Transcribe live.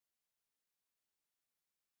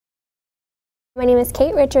My name is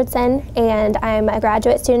Kate Richardson, and I'm a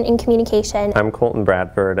graduate student in communication. I'm Colten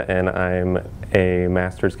Bradford, and I'm a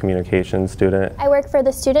master's communication student. I work for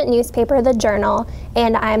the student newspaper, The Journal,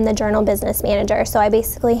 and I'm the journal business manager. So I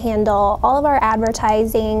basically handle all of our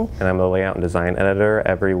advertising. And I'm the layout and design editor.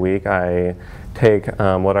 Every week I take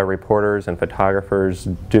what our reporters and photographers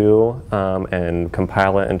do and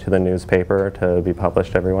compile it into the newspaper to be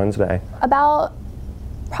published every Wednesday. About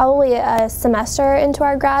probably a semester into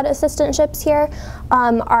our grad assistantships here,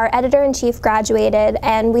 our editor-in-chief graduated,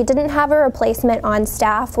 and we didn't have a replacement on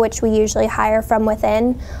staff, which we usually hire from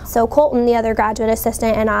within. So Colten, the other graduate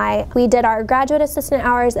assistant, and we did our graduate assistant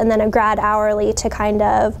hours and then a grad hourly to kind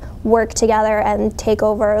of work together and take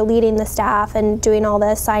over leading the staff and doing all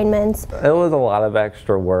the assignments. It was a lot of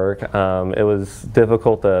extra work. It was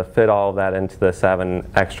difficult to fit all of that into the 7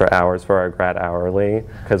 extra hours for our grad hourly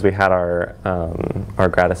because we had our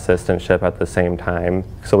grad assistantship at the same time.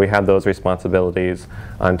 So we had those responsibilities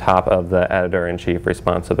on top of the editor-in-chief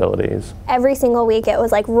responsibilities. Every single week it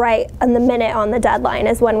was like right on the minute on the deadline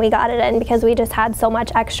is when we got it in, because we just had so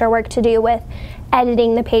much extra work to do with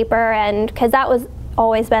editing the paper, and because that was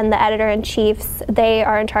always been the editor-in-chiefs. They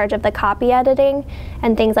are in charge of the copy editing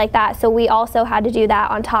and things like that. So we also had to do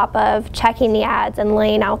that on top of checking the ads and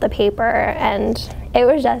laying out the paper, and it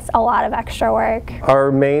was just a lot of extra work.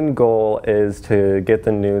 Our main goal is to get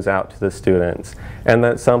the news out to the students, and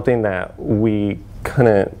that's something that we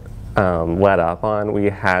couldn't let up on. We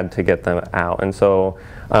had to get them out, and so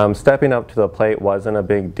stepping up to the plate wasn't a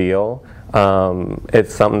big deal.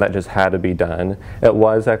 It's something that just had to be done. It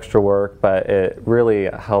was extra work, but it really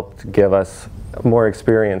helped give us more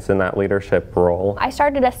experience in that leadership role. I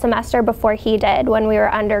started a semester before he did when we were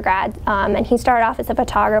undergrad, and he started off as a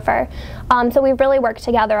photographer. So we really worked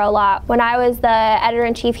together a lot. When I was the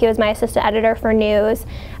editor-in-chief, he was my assistant editor for news,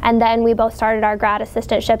 and then we both started our grad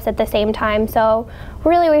assistantships at the same time. So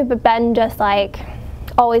really we've been just like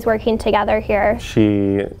always working together here.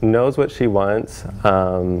 She knows what she wants,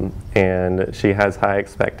 and she has high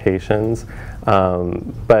expectations,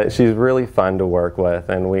 but she's really fun to work with,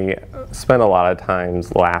 and we spend a lot of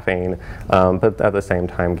times laughing, but at the same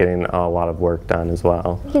time getting a lot of work done as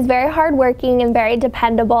well. He's very hardworking and very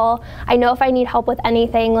dependable. I know if I need help with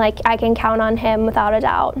anything, like, I can count on him without a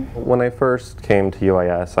doubt. When I first came to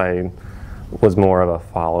UIS, I was more of a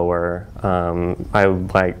follower. I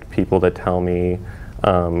liked people to tell me,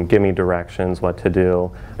 give me directions what to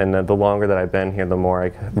do, and the longer that I've been here, the more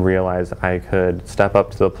I realized I could step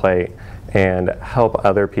up to the plate and help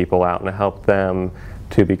other people out and help them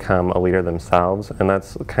to become a leader themselves, and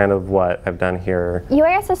that's kind of what I've done here.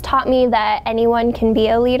 UIS has taught me that anyone can be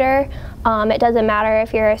a leader. It doesn't matter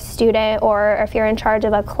if you're a student or if you're in charge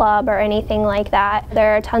of a club or anything like that.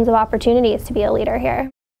 There are tons of opportunities to be a leader here.